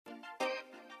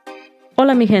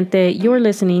Hola, mi gente. You're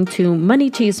listening to Money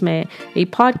Chisme, a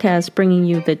podcast bringing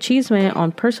you the chisme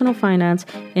on personal finance,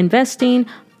 investing,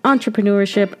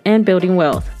 entrepreneurship, and building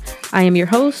wealth. I am your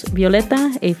host,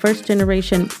 Violeta, a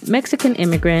first-generation Mexican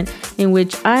immigrant in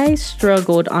which I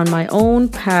struggled on my own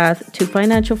path to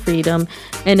financial freedom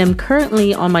and am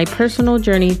currently on my personal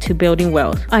journey to building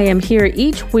wealth. I am here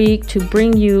each week to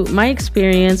bring you my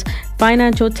experience,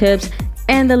 financial tips,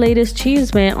 and the latest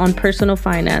chisme on personal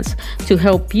finance to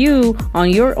help you on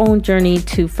your own journey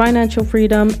to financial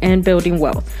freedom and building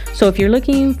wealth. So if you're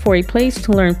looking for a place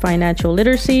to learn financial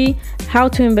literacy, how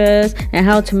to invest, and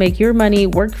how to make your money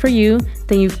work for you,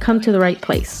 then you've come to the right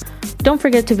place. Don't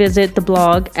forget to visit the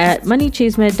blog at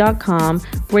moneychisme.com,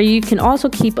 where you can also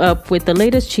keep up with the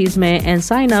latest chisme and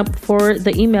sign up for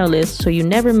the email list so you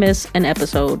never miss an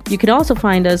episode. You can also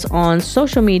find us on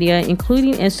social media,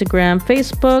 including Instagram,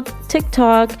 Facebook,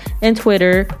 TikTok, and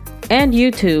Twitter, and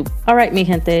YouTube. All right, mi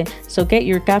gente, so get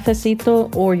your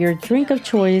cafecito or your drink of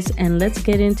choice and let's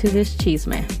get into this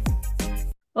chisme.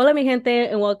 Hola, mi gente,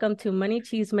 and welcome to Money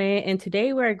Chisme. And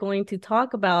today we're going to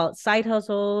talk about side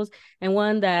hustles. And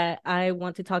one that I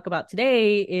want to talk about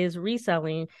today is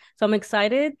reselling. So I'm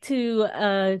excited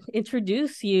to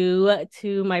introduce you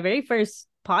to my very first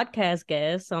podcast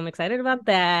guest. So I'm excited about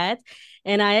that.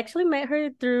 And I actually met her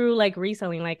through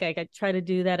reselling. I try to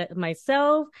do that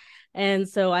myself. And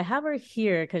so I have her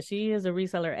here because she is a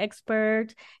reseller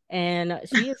expert and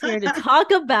she is here to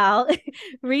talk about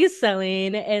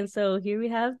reselling. And so here we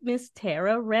have Miss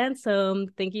Tarra Ransom.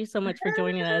 Thank you so much for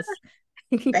joining us.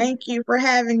 Thank you for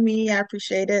having me. I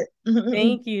appreciate it.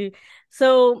 Thank you.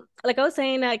 So, like I was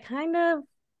saying, I kind of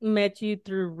met you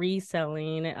through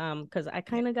reselling because I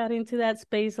kind of got into that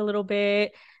space a little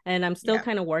bit and I'm still Yeah.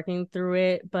 kind of working through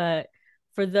it. But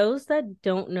for those that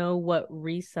don't know what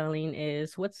reselling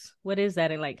is, what is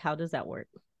that and how does that work?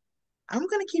 I'm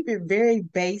going to keep it very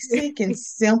basic and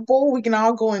simple. We can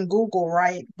all go and Google,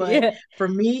 right? But Yeah. for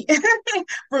me,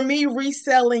 for me,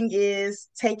 reselling is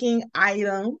taking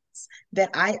items that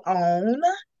I own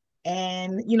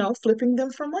and, flipping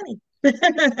them for money.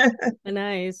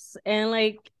 Nice.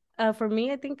 And for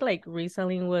me, I think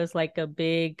reselling was like a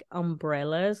big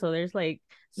umbrella. So there's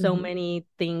so Mhm. many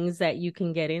things that you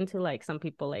can get into. Like some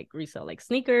people resell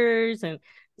sneakers and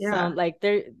Yeah. some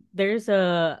there's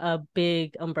a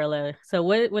big umbrella. So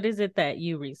what is it that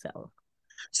you resell?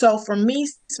 So for me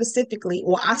specifically,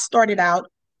 well, I started out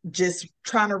just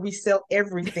trying to resell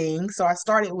everything. So I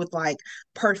started with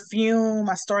perfume,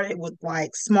 I started with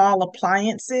small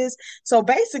appliances. So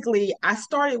basically, I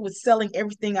started with selling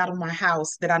everything out of my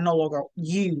house that I no longer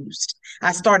used.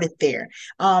 I started there.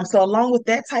 So along with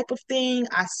that type of thing,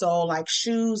 I sold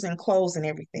shoes and clothes and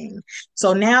everything.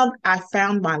 So now I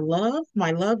found my love.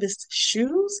 My love is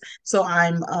shoes. So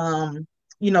I've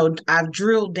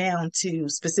drilled down to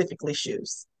specifically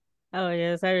shoes. Oh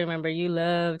yes, I remember you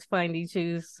loved finding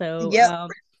shoes. So Yep.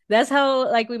 that's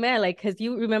how we met, because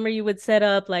you remember you would set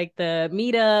up the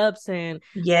meetups and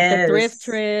the thrift Yes.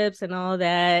 trips and all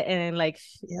that, and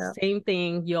Yep. same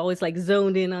thing, you always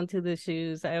zoned in onto the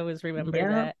shoes. I always remember Yep.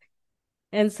 that.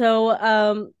 And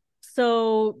so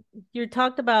you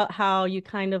talked about how you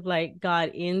kind of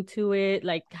got into it.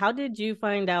 How did you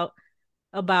find out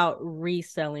about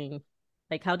reselling?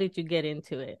 How did you get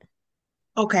into it?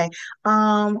 Okay.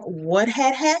 What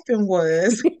had happened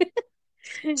was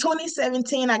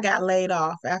 2017, I got laid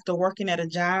off after working at a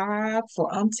job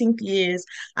for umpteenth years.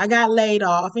 I got laid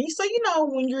off. And so,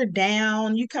 when you're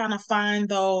down, you kind of find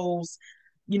those,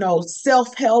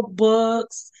 self-help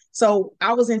books. So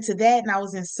I was into that and I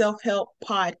was in self-help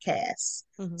podcasts.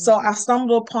 Hmm. So I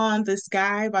stumbled upon this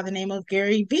guy by the name of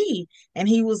Gary V. And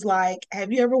he was like,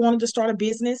 have you ever wanted to start a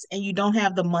business and you don't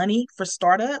have the money for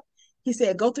startup? He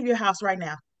said, go through your house right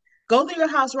now. Go through your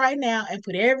house right now and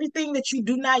put everything that you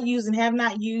do not use and have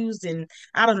not used in,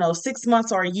 I don't know, 6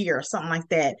 months or a year or something like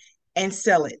that and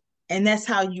sell it. And that's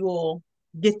how you'll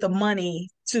get the money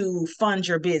to fund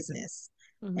your business.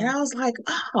 And Hmm. I was like,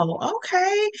 oh,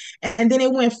 okay. And then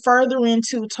it went further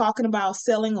into talking about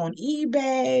selling on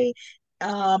eBay,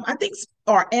 I think,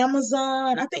 or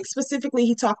Amazon. I think specifically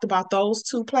he talked about those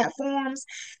two platforms.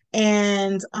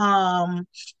 And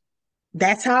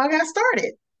that's how I got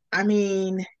started. I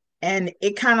mean, and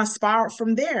it kind of spiraled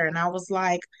from there. And I was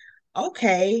like,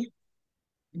 okay,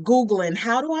 Googling,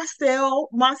 how do I sell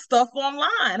my stuff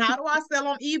online? How do I sell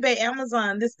on eBay,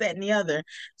 Amazon, this, that, and the other?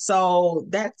 So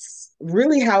that's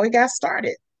really how it got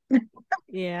started.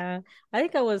 Yeah, I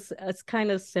think I was it's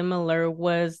kind of similar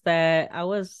was that I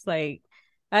was I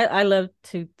love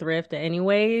to thrift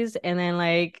anyways, and then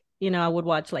I would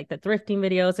watch like the thrifting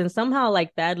videos, and somehow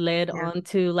like that led Yeah.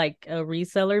 onto like a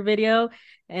reseller video.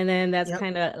 And then that's Yep.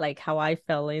 kind of like how I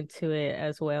fell into it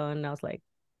as well. And I was like,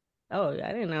 oh,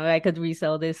 I didn't know I could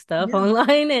resell this stuff Yeah.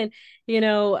 online. And,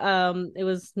 it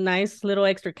was nice little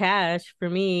extra cash for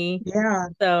me. Yeah.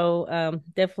 So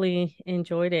definitely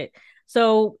enjoyed it.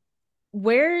 So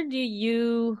where do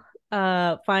you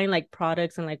find like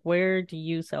products, and like where do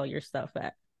you sell your stuff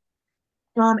at?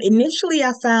 Initially,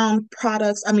 I found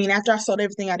products. I mean, after I sold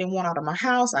everything I didn't want out of my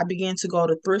house, I began to go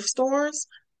to thrift stores.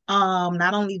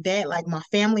 Not only that, like my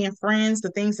family and friends, the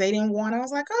things they didn't want, I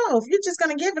was like, oh, if you're just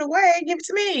gonna give it away, give it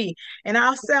to me, and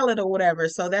I'll sell it or whatever.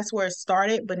 So that's where it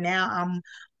started. But now I'm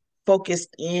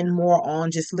focused in more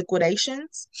on just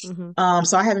liquidations. Mm-hmm.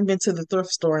 So I haven't been to the thrift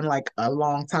store in like a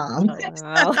long time. Oh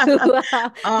wow.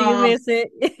 Wow. Do you Um, miss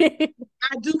it?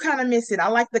 I do kind of miss it. I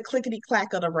like the clickety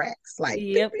clack of the racks. Like beep,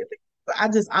 Yep. beep, beep.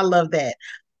 I love that.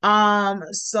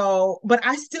 But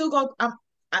I still go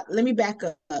let me back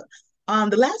up.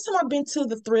 The last time I've been to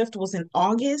the thrift was in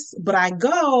August, but I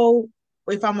go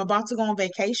if I'm about to go on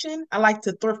vacation, I like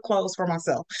to thrift clothes for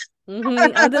myself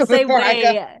I'm the same before I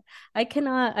go. way. I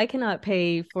cannot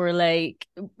pay for like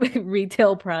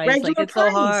retail price. Like Regular it's so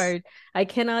price. hard. I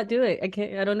cannot do it.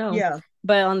 I don't know. Yeah,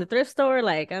 But on the thrift store,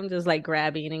 like I'm just like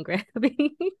grabbing and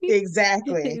grabbing.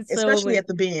 exactly. It's so Especially much. at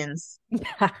the bins.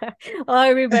 Oh, I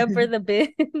remember the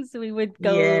bins. We would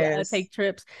go Yes. take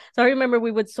trips. So I remember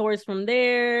we would source from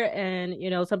there,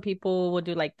 and some people would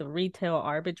do like the retail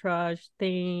arbitrage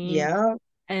thing. Yeah.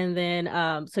 And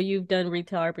then so you've done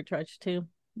retail arbitrage too?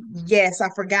 Yes, I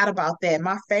forgot about that.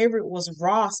 My favorite was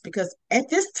Ross because at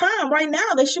this time, right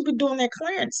now, they should be doing their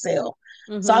clearance sale.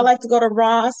 So I Mm-hmm. like to go to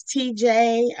Ross,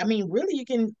 TJ. I mean, really, you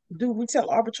can do retail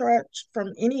arbitrage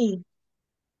from any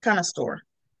kind of store.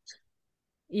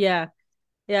 Yeah.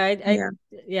 Yeah,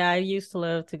 Yeah, I used to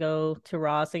love to go to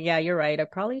Ross, and yeah, you're right. I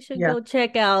probably should yeah, go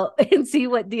check out and see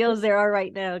what deals there are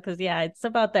right now, because yeah, it's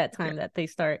about that yeah. time that they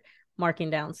start marking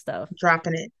down stuff.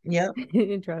 Dropping it.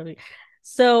 Yep. Driving.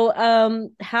 So,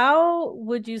 how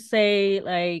would you say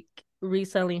like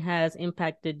reselling has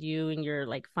impacted you in your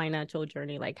like financial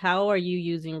journey? Like, how are you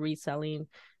using reselling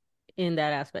in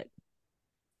that aspect?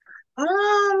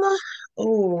 Um,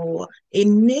 oh,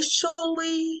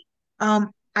 initially,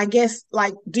 I guess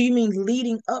like, do you mean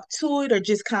leading up to it or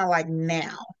just kind of like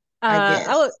now? I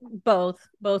I would guess.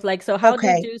 both. Like, so how did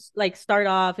Okay. you like start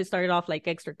off? It started off like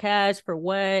extra cash for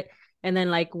what? And then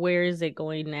like, where is it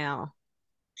going now?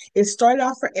 It started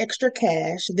off for extra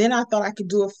cash. Then I thought I could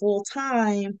do it full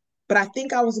time, but I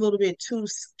think I was a little bit too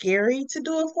scary to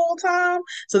do it full time.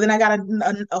 So then I got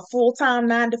a full time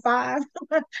 9 to 5.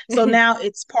 So now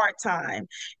it's part time.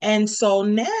 And so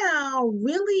now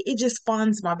really it just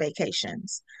funds my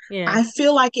vacations. Yeah, I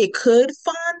feel like it could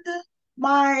fund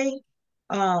my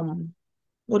um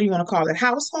what do you want to call it,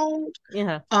 household.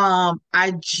 yeah,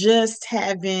 I just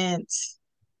haven't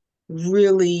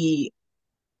really,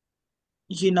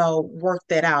 worked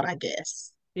that out, I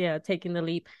guess. yeah. Taking the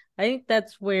leap. I think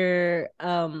that's where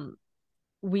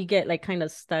we get like kind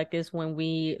of stuck, is when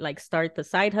we like start the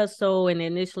side hustle, and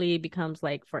initially it becomes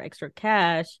like for extra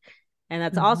cash. And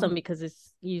that's Hmm. awesome because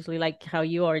it's usually like how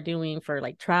you are doing for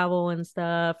like travel and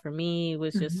stuff. For me, it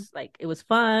was Hmm. just like it was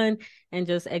fun and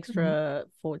just Hmm. extra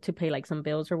for to pay like some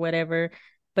bills or whatever.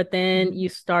 But then Hmm. you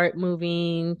start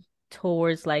moving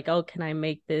towards like, oh, can I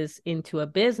make this into a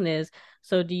business?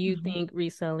 So do you Hmm. think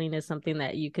reselling is something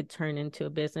that you could turn into a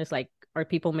business? Like, are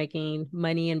people making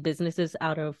money in businesses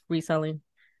out of reselling?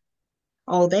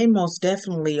 Oh, they most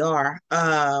definitely are.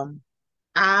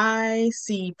 I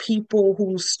see people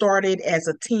who started as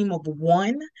a team of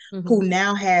one Mm-hmm. who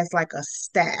now has like a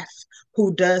staff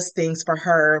who does things for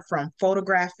her from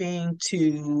photographing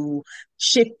to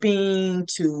shipping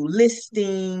to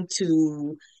listing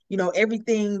to,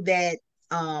 everything that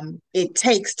it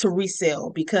takes to resell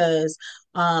because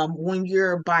when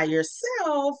you're by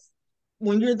yourself,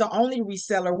 when you're the only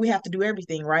reseller, we have to do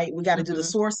everything, right? We got to do the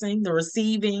Mm-hmm. sourcing, the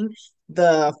receiving,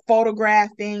 the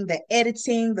photographing, the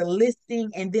editing, the listing,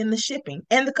 and then the shipping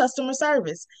and the customer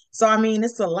service. So, I mean,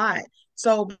 it's a lot.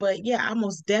 So, but yeah, I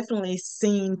most definitely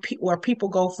seen where people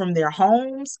go from their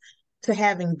homes to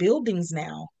having buildings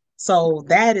now. So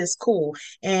that is cool.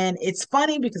 And it's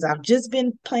funny because I've just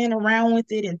been playing around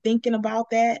with it and thinking about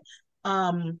that.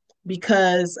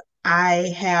 Because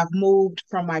I have moved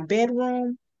from my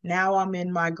bedroom. Now I'm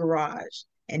in my garage.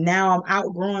 And now I'm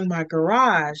outgrowing my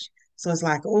garage. So it's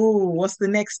like, oh, what's the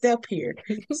next step here?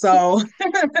 So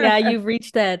Yeah, you've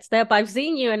reached that step. I've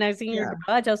seen you, and I've seen your yeah,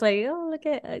 garage. I was like, oh, look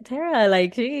at Tarra.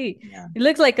 Like, she yeah. it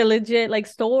looks like a legit like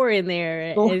store in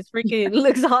there. Go. It's freaking it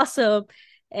looks awesome.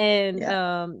 And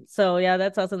Yeah. so yeah,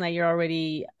 that's awesome that you're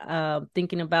already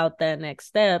thinking about that next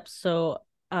step. So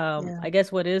Yeah. I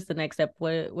guess what is the next step?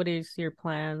 What is your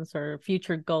plans or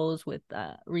future goals with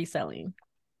reselling?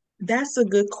 That's a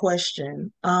good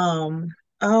question.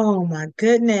 Oh my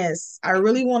goodness. I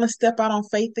really want to step out on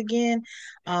faith again.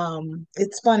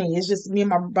 It's funny. It's just me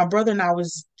and my brother and I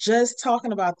was just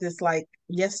talking about this like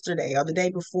yesterday or the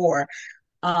day before.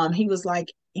 He was like,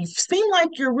 you seem like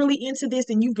you're really into this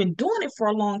and you've been doing it for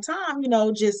a long time,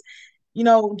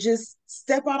 just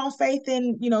step out on faith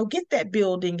and, get that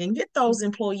building and get those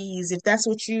employees if that's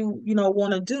what you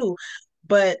want to do.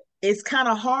 But it's kind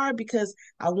of hard because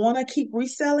I want to keep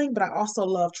reselling, but I also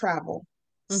love travel.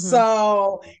 Mm-hmm.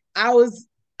 So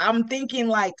I'm thinking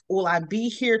like, will I be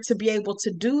here to be able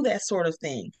to do that sort of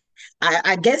thing?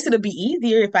 I guess it'll be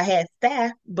easier if I had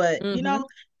staff, but Mm-hmm.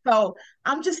 so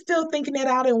I'm just still thinking that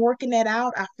out and working that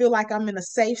out. I feel like I'm in a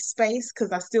safe space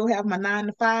because I still have my 9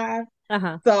 to 5.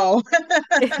 Uh-huh. So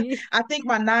I think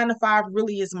my 9 to 5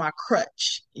 really is my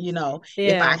crutch. If I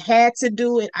Yeah. had to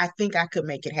do it, I think I could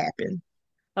make it happen.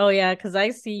 Oh yeah, because I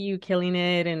see you killing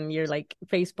it and you're like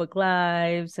Facebook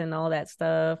lives and all that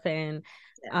stuff, and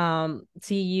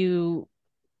see you,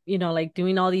 like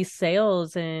doing all these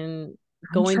sales and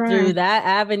I'm going through trying. that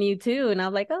avenue too. And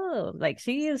I'm like, oh, like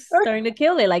she is starting to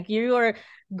kill it. Like you are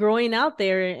growing out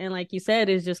there, and like you said,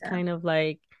 is just Yeah, kind of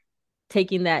like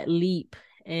taking that leap,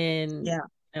 and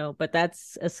yeah, but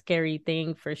that's a scary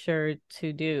thing for sure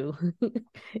to do.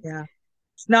 yeah.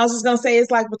 Now I was just gonna say it's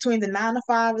like between the 9 to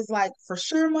 5 is like for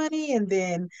sure money, and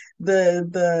then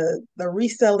the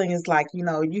reselling is like,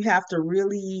 you have to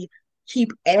really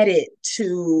keep at it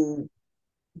to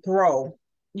grow.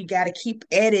 You got to keep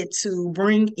at it to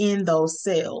bring in those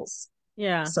sales.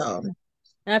 Yeah. So,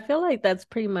 And I feel like that's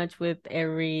pretty much with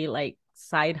every like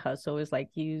side hustle is like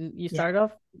you yeah, start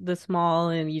off the small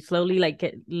and you slowly like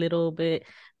get a little bit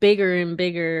bigger and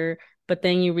bigger, but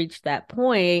then you reach that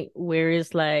point where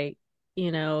it's like,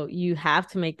 you have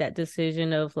to make that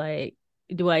decision of like,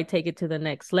 do I take it to the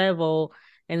next level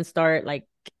and start like,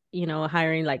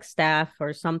 hiring like staff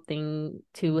or something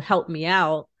to help me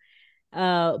out,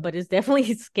 but it's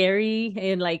definitely scary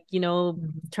and like,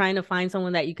 mhm, trying to find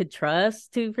someone that you could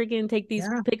trust to freaking take these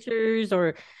yeah, pictures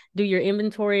or do your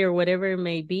inventory or whatever it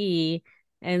may be.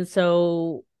 And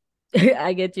so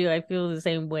I get you. I feel the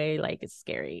same way. Like it's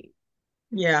scary.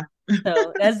 yeah,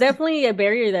 So that's definitely a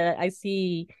barrier that I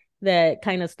see that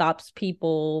kind of stops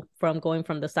people from going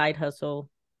from the side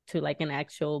hustle to like an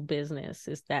actual business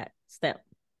is that step.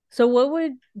 So what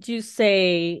would you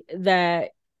say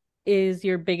that is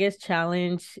your biggest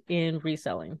challenge in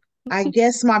reselling? I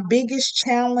guess my biggest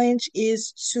challenge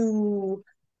is to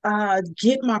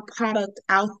get my product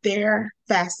out there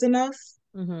fast enough,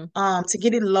 Mm-hmm. to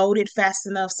get it loaded fast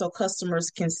enough so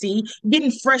customers can see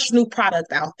getting fresh new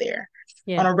product out there on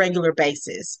Yeah. a regular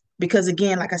basis. Because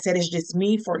again, like I said, it's just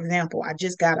me. For example, I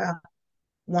just got a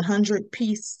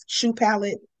 100-piece shoe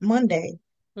palette Monday.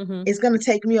 Mm-hmm. It's going to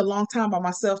take me a long time by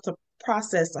myself to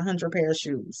process 100 pair of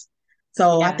shoes.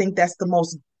 So I Yeah. think that's the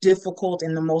most difficult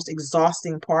and the most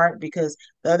exhausting part because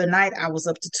the other night I was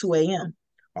up to 2 a.m.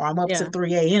 or I'm up to Yeah.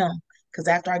 3 a.m. because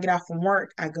after I get off from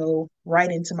work, I go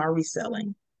right into my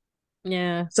reselling.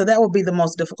 Yeah. So that would be the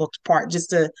most difficult part,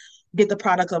 just to get the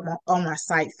product up on my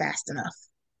site fast enough.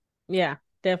 Yeah.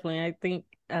 Definitely. I think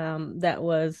that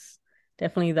was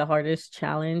definitely the hardest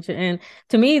challenge. And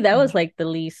to me, that was like the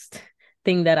least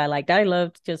thing that I liked. I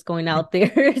loved just going out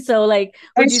there. So like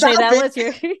would And you say that shopping. was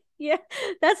your yeah,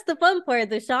 that's the fun part,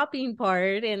 the shopping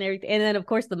part and everything. And then of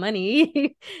course the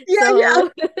money. Yeah, yeah.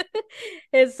 So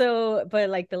and so but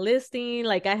like the listing,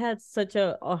 like I had such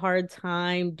a hard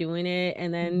time doing it.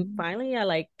 And then Mhm. finally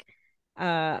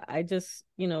I just,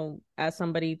 asked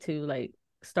somebody to like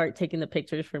start taking the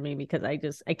pictures for me because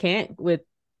I can't with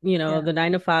Yeah, the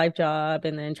 9 to 5 job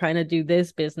and then trying to do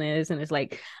this business. And it's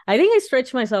like I think I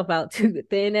stretched myself out too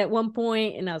thin at one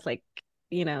point, and I was like,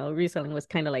 reselling was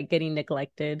kind of like getting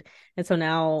neglected, and so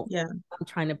now yeah. I'm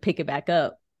trying to pick it back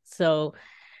up. So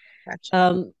Gotcha.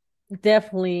 um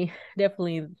definitely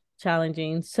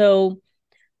challenging. So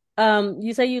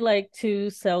you say you like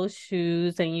to sell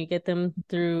shoes and you get them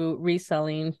through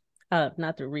reselling,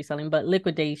 not through reselling, but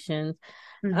liquidations.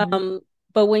 Mhm. Um,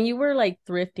 but when you were like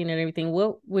thrifting and everything,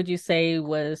 what would you say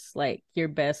was like your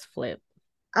best flip?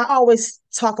 I always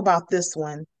talk about this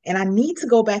one, and I need to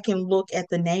go back and look at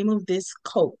the name of this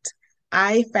coat.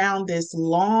 I found this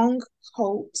long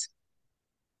coat.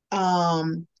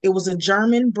 It was a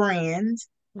German brand,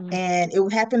 Mm, and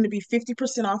it happened to be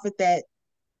 50% off at that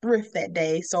thrift that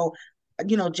day. So,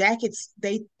 jackets,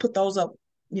 they put those up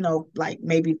like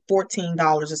maybe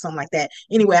 $14 or something like that.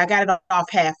 Anyway, I got it off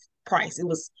half price. It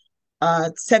was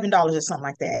 $7 or something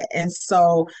like that. And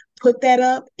so put that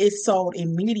up, it sold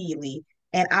immediately.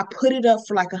 And I put it up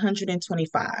for like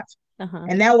 125. Uh-huh.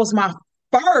 And that was my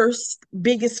first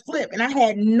biggest flip. And I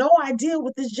had no idea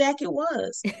what this jacket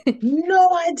was.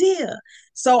 No idea.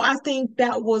 So I think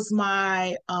that was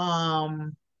my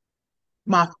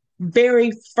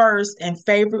very first and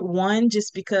favorite one,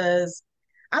 just because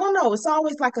I don't know, it's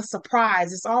always like a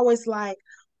surprise. It's always like,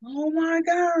 oh my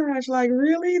gosh, like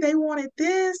really? They wanted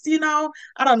this, I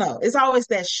don't know. It's always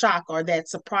that shock or that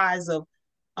surprise of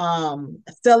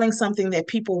selling something that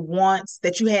people want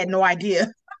that you had no idea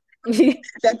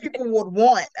that people would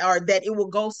want, or that it will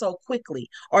go so quickly,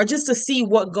 or just to see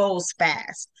what goes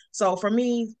fast. So for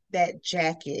me, that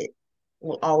jacket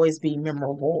will always be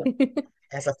memorable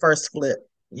as a first flip.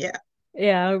 Yeah.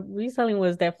 Yeah, reselling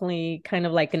was definitely kind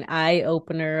of like an eye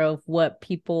opener of what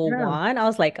people Yeah. want. I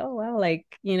was like, oh wow, like,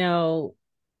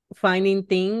 finding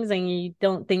things and you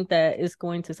don't think that it's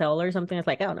going to sell or something. It's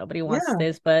like, oh, nobody wants Yeah.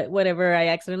 this, but whatever. I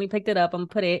accidentally picked it up and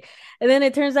put it, and then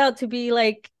it turns out to be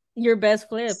like your best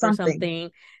flip or Something.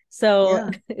 something. So Yeah.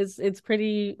 it's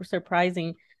pretty surprising.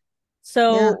 Yeah.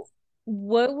 So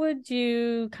what would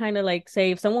you kind of like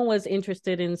say if someone was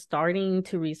interested in starting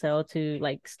to resell to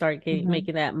like start Mhm.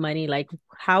 making that money? Like,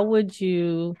 how would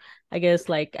you, I guess,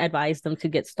 like advise them to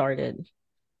get started?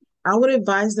 I would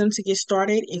advise them to get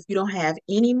started if you don't have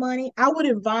any money. I would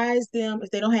advise them if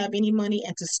they don't have any money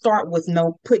and to start with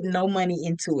put no money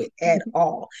into it at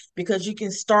all, because you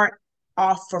can start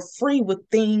off for free with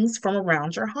things from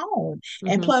around your home.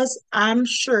 And Hmm. plus, I'm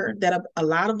sure that a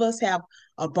lot of us have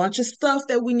a bunch of stuff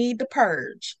that we need to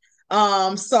purge.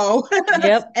 So and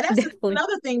Yep, that's definitely.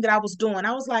 another thing that I was doing.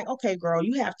 I was like, okay, girl,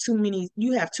 you have too many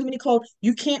clothes.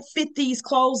 You can't fit these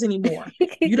clothes anymore.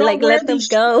 You don't Like wear let them these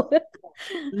shoes, go.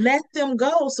 let them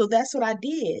go. So that's what I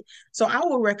did. So I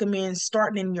would recommend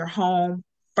starting in your home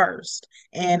first.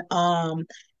 And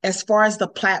as far as the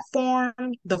platform,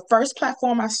 the first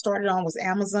platform I started on was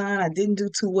Amazon. I didn't do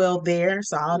too well there,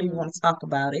 so I don't even want to talk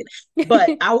about it.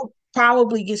 But I would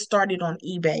probably get started on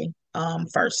eBay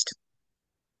first,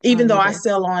 even On though I eBay.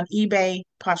 sell on eBay,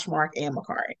 Poshmark, and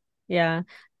Mercari. Yeah,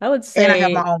 I would And I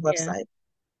have my say, own yeah. website.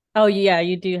 Oh, yeah,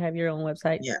 you do have your own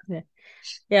website. Yeah. Yeah.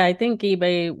 Yeah, I think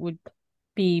eBay would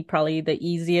be probably the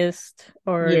easiest,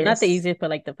 or not the Yes. easiest, but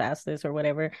like the fastest or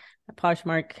whatever.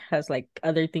 Poshmark has like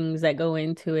other things that go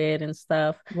into it and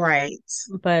stuff. Right.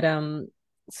 But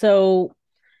so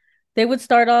they would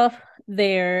start off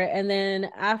there, and then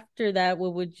after that,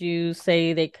 what would you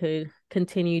say they could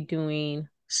continue doing?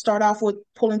 Start off with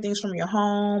pulling things from your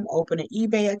home, open an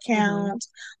eBay Hmm. account.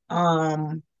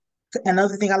 Um,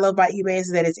 Another thing I love about eBay is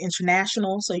that it's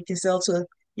international, so you can sell to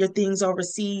your things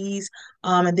overseas.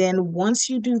 And then once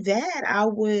you do that, I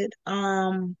would,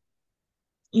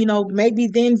 maybe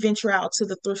then venture out to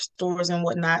the thrift stores and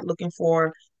whatnot, looking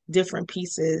for different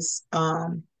pieces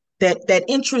that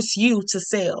interest you to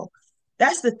sell.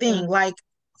 That's the Yeah. thing. Like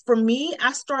for me,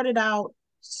 I started out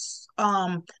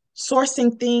um,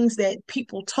 sourcing things that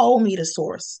people told me to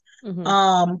source. Hmm.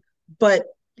 Um, but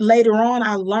later on,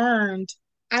 I learned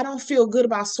I don't feel good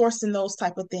about sourcing those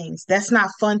type of things. That's not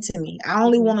fun to me. I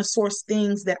only Hmm. want to source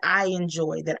things that I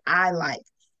enjoy, that I like.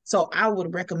 So I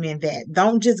would recommend that.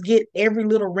 Don't just get every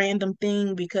little random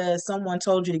thing because someone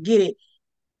told you to get it.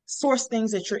 Source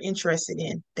things that you're interested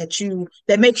in,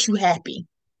 that makes you happy.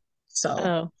 So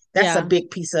Oh, that's a yeah.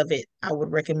 big piece of it I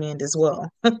would recommend as well.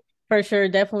 For sure,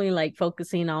 definitely like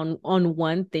focusing on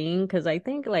one thing, because I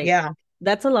think like Yeah,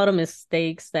 that's a lot of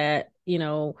mistakes that,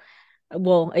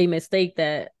 well, a mistake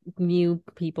that new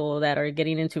people that are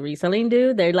getting into reselling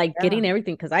do. They're like yeah. getting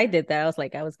everything, because I did that. I was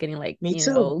like, I was getting like, Me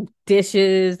too.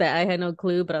 dishes that I had no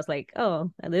clue, but I was like, oh,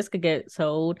 this could get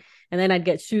sold. And then I'd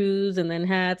get shoes and then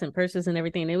hats and purses and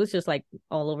everything. It was just like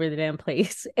all over the damn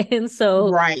place. And so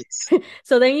Right.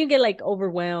 so then you get like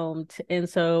overwhelmed. And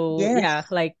so yeah,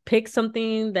 Yes. like pick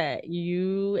something that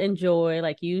you enjoy,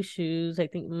 like use shoes. I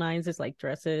think mine's is like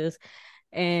dresses,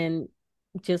 and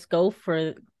just go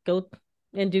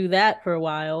and do that for a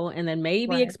while, and then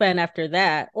maybe Right. expand after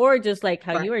that. Or just like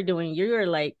how Right. you are doing, you're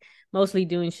like mostly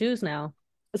doing shoes now.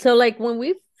 So like when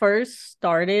we first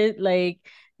started, like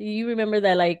you remember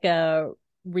that like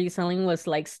reselling was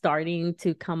like starting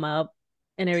to come up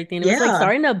and everything. It was like Yeah.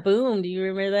 starting to boom. Do you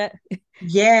remember that?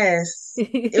 Yes,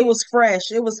 it was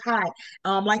fresh. It was hot.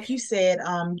 Like you said,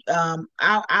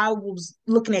 I was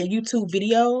looking at YouTube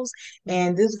videos,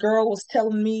 and this girl was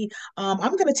telling me,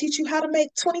 I'm gonna teach you how to make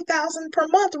 20,000 per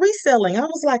month reselling. I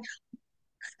was like,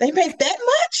 they make that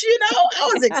much, you know?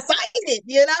 I was excited,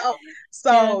 you know?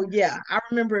 Yeah. So yeah, I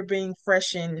remember it being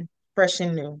fresh and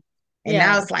new. And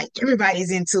now Yeah. it's like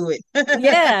everybody's into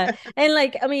Yeah. it. And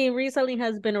like, I mean, reselling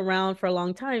has been around for a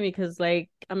long time because like,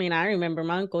 I mean, I remember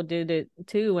my uncle did it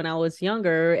too when I was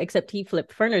younger, except he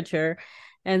flipped furniture.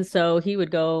 And so he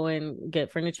would go and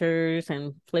get furnitures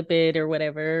and flip it or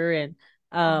whatever. And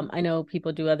I know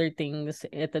people do other things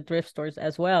at the thrift stores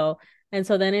as well. And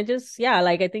so then it just, yeah,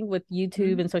 like I think with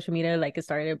YouTube Mhm. and social media, like it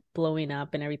started blowing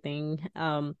up and everything.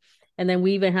 And then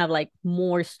we even have like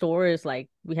more stores, like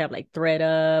we have like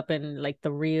ThreadUp and like the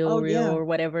Oh Real yeah, or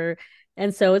whatever.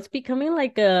 And so it's becoming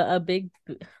like a big,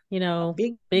 you a know,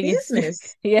 big big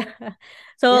business. yeah.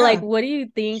 So like Yeah. what do you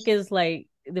think is like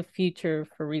the future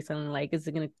for reselling? Like is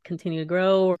it gonna continue to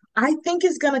grow or I think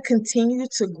it's going to continue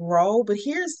to grow, but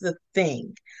here's the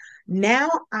thing. Now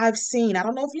I've seen, I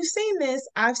don't know if you've seen this,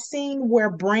 I've seen where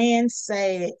brands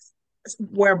are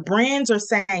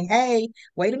saying, hey,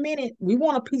 wait a minute, we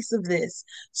want a piece of this.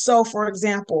 So, for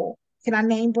example, can I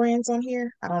name brands on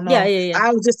here? I don't yeah, know. yeah, yeah.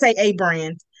 I would just say a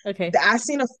brand. Okay. I've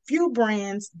seen a few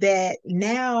brands that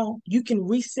now you can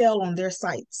resell on their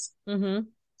sites. Mm-hmm.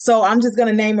 So I'm just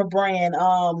gonna name a brand.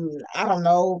 I don't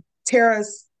know,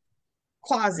 Tarra's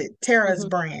Mm-hmm.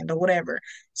 brand or whatever.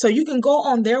 So you can go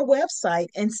on their website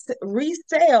and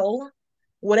resell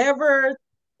whatever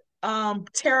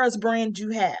Tarra's brand you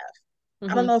have.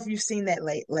 I don't Mm-hmm. know if you've seen that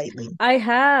lately. I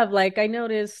have like I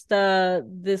noticed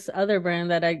this other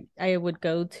brand that I would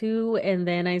go to and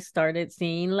then I started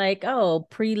seeing like oh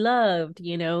pre-loved,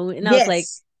 you know, and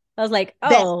Yes, I was like, that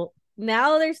oh,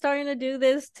 now they're starting to do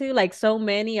this too. Like so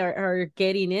many are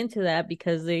getting into that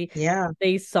because yeah,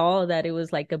 they saw that it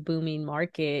was like a booming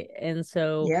market. And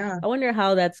so yeah. I wonder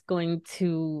how that's going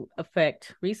to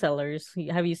affect resellers.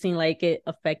 Have you seen like it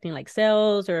affecting like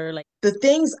sales or like The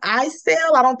things I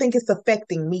sell, I don't think it's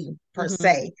affecting me per mm-hmm,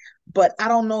 se, but I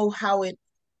don't know how it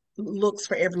looks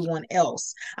for everyone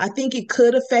else. I think it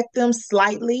could affect them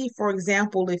slightly. For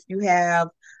example, if you have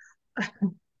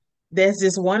there's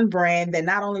this one brand that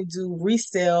not only do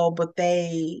resell, but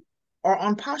they are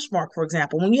on Poshmark, for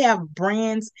example. When you have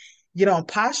brands get on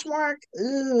Poshmark,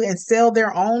 and sell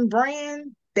their own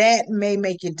brand, that may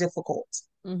make it difficult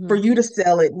for mm-hmm, you to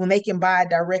sell it when they can buy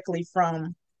directly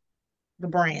from the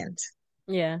brand.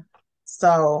 yeah.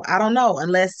 So I don't know,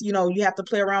 unless you have to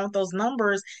play around with those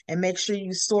numbers and make sure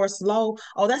you source low.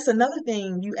 Oh, that's another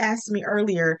thing you asked me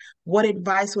earlier. What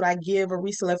advice would I give a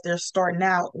reseller if they're starting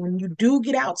out? When you do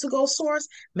get out to go source,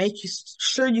 make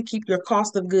sure you keep your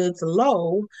cost of goods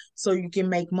low so you can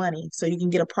make money, so you can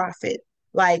get a profit.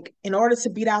 Like in order to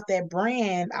beat out that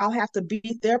brand, I'll have to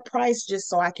beat their price just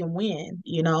so I can win,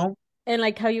 you know? And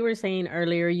like how you were saying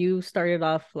earlier, you started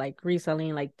off like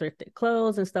reselling like thrifted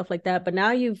clothes and stuff like that, but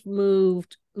now you've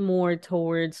moved more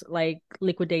towards like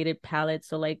liquidated pallets.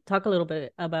 So like talk a little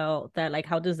bit about that. Like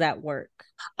how does that work?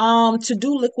 To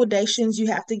do liquidations, you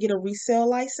have to get a resale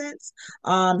license.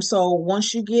 So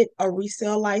once you get a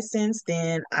resale license,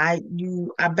 then I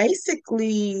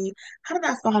basically, how did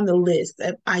I find the list?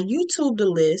 I YouTubed the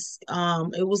list.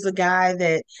 It was a guy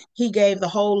that he gave the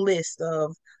whole list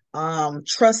of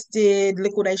trusted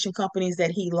liquidation companies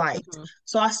that he liked. Hmm.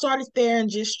 So I started there and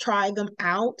just tried them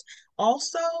out.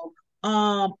 Also,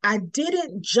 I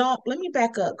didn't jump. Let me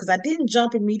back up because I didn't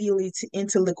jump immediately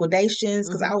into liquidations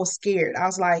because Hmm. I was scared. I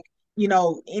was like,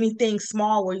 anything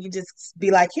small where you just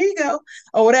be like, here you go,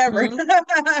 or whatever.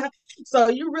 Hmm. So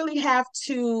you really have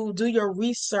to do your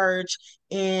research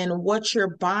in what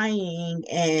you're buying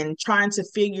and trying to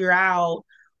figure out,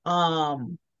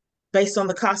 based on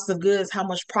the cost of goods, how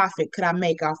much profit could I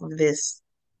make off of this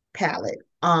palette.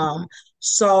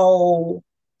 So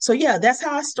so yeah, that's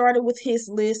how I started with his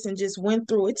list and just went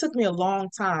through. It took me a long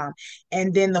time.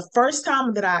 And then the first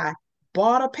time that I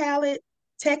bought a palette,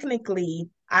 technically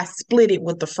I split it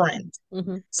with a friend.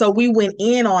 Hmm. So we went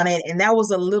in on it and that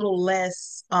was a little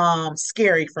less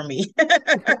scary for me.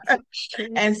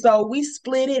 And so we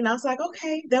split it and I was like,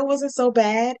 okay, that wasn't so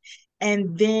bad.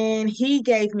 And then he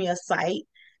gave me a site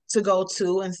to go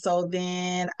to. And so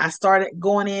then I started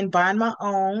going in buying my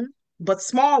own, but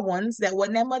small ones that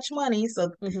wasn't that much money.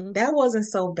 So Hmm. that wasn't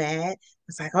so bad.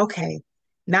 It's like, okay,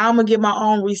 now I'm gonna get my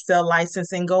own resale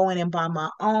license and go in and buy my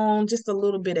own, just a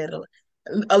little bit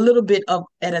of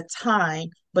at a time.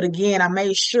 But again, I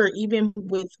made sure even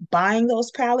with buying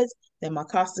those pallets that my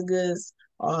cost of goods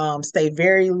stay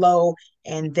very low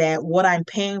and that what I'm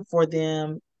paying for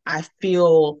them, I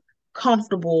feel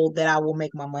comfortable that I will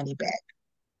make my money back.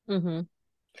 Hmm.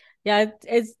 Yeah,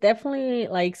 it's definitely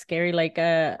like scary. Like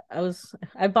I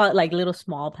bought like little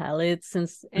small pallets and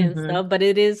Hmm. stuff, but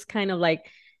it is kind of like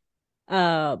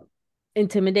uh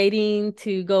intimidating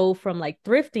to go from like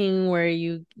thrifting where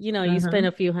you spend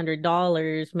a few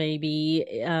 $100s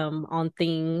maybe on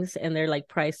things and they're like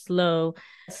priced low.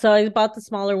 So I bought the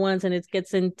smaller ones and it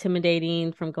gets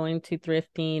intimidating from going to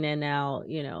thrifting, and now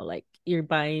like you're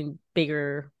buying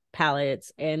bigger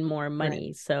pallets and more Right.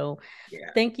 money. So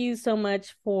Yeah. thank you so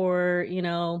much for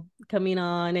coming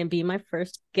on and being my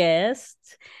first guest.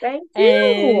 Thank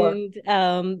you.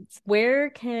 And where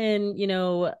can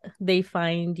they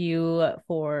find you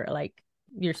for like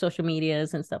your social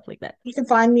medias and stuff like that? You can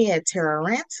find me at Tarra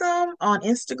Ransom on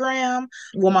Instagram.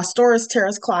 Well, my store is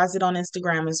Tara's Closet on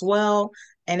Instagram as well.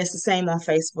 And it's the same on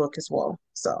Facebook as well.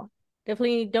 So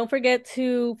Definitely don't forget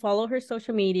to follow her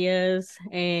social medias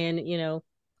and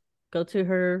go to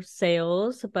her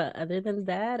sales. But other than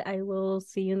that, I will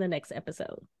see you in the next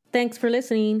episode. Thanks for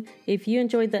listening. If you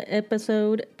enjoyed the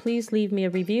episode, please leave me a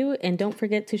review and don't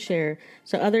forget to share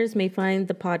so others may find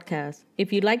the podcast.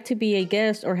 If you'd like to be a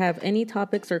guest or have any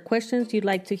topics or questions you'd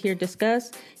like to hear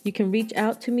discussed, you can reach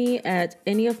out to me at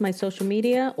any of my social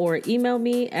media or email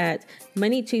me at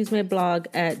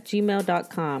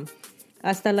moneychismeblog@gmail.com.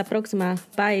 Hasta la próxima.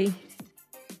 Bye.